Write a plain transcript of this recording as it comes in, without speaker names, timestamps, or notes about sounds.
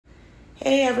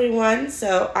Hey everyone,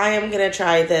 so I am going to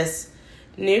try this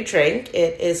new drink.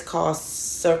 It is called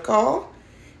Cirkul.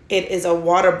 It is a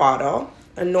water bottle,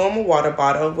 a normal water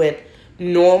bottle with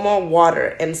normal water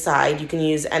inside. You can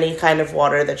use any kind of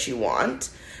water that you want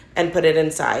and put it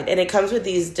inside. And it comes with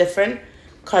these different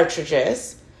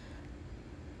cartridges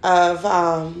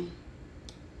of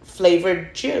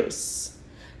flavored juice.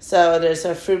 So there's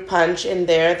a fruit punch in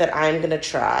there that I'm going to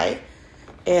try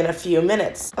in a few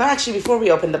minutes. Well, actually, before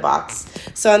we open the box.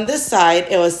 So on this side,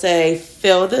 it will say,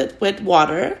 fill it with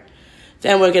water.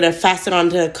 Then we're going to fasten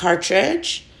onto the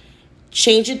cartridge,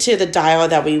 change it to the dial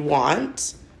that we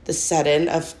want, the setting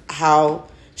of how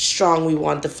strong we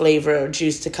want the flavor or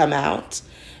juice to come out.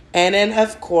 And then,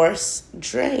 of course,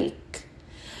 drink.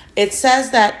 It says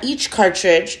that each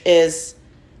cartridge is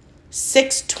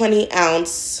 6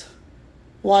 20-ounce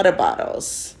water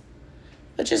bottles,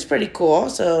 which is pretty cool.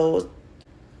 So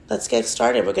let's get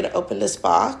started. We're going to open this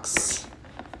box.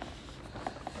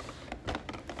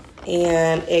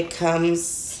 And it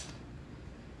comes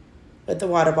with the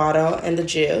water bottle and the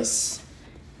juice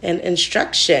and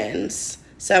instructions.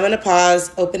 So I'm going to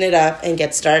pause, open it up, and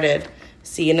get started.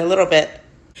 See you in a little bit.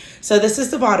 So this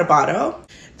is the water bottle.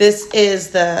 This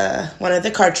is one of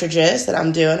the cartridges that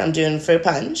I'm doing. I'm doing fruit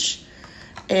punch.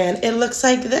 And it looks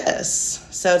like this.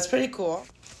 So it's pretty cool.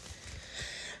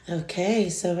 Okay,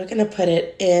 so we're going to put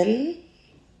it in.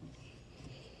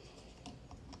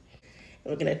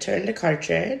 We're going to turn the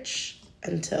cartridge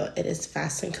until it is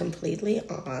fastened completely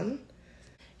on.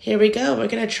 Here we go. We're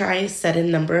going to try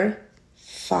setting number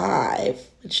 5,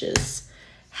 which is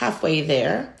halfway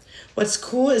there. What's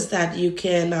cool is that you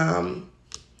can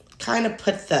kind of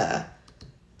put the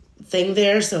thing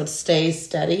there so it stays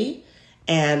steady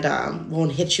and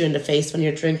won't hit you in the face when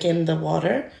you're drinking the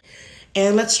water.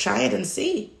 And let's try it and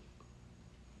see.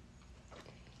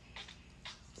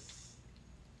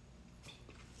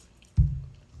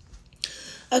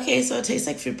 Okay, so it tastes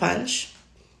like fruit punch.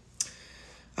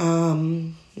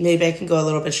 Maybe I can go a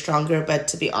little bit stronger, but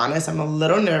to be honest, I'm a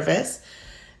little nervous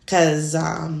because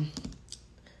I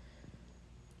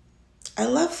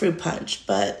love fruit punch,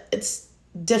 but it's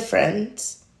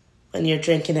different when you're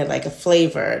drinking it like a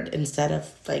flavored instead of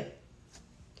like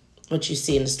what you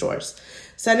see in the stores.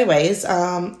 So anyways,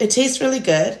 it tastes really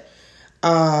good.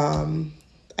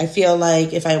 I feel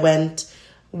like if I went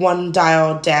one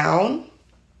dial down,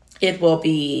 it will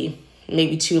be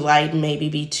maybe too light, maybe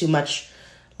be too much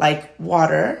like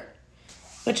water,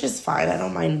 which is fine. I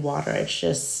don't mind water.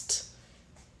 It's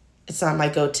not my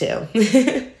go-to.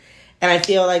 And I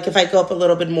feel like if I go up a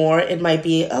little bit more, it might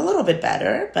be a little bit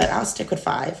better, but I'll stick with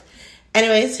 5.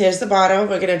 Anyways, here's the bottle.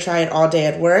 We're going to try it all day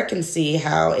at work and see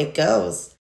how it goes.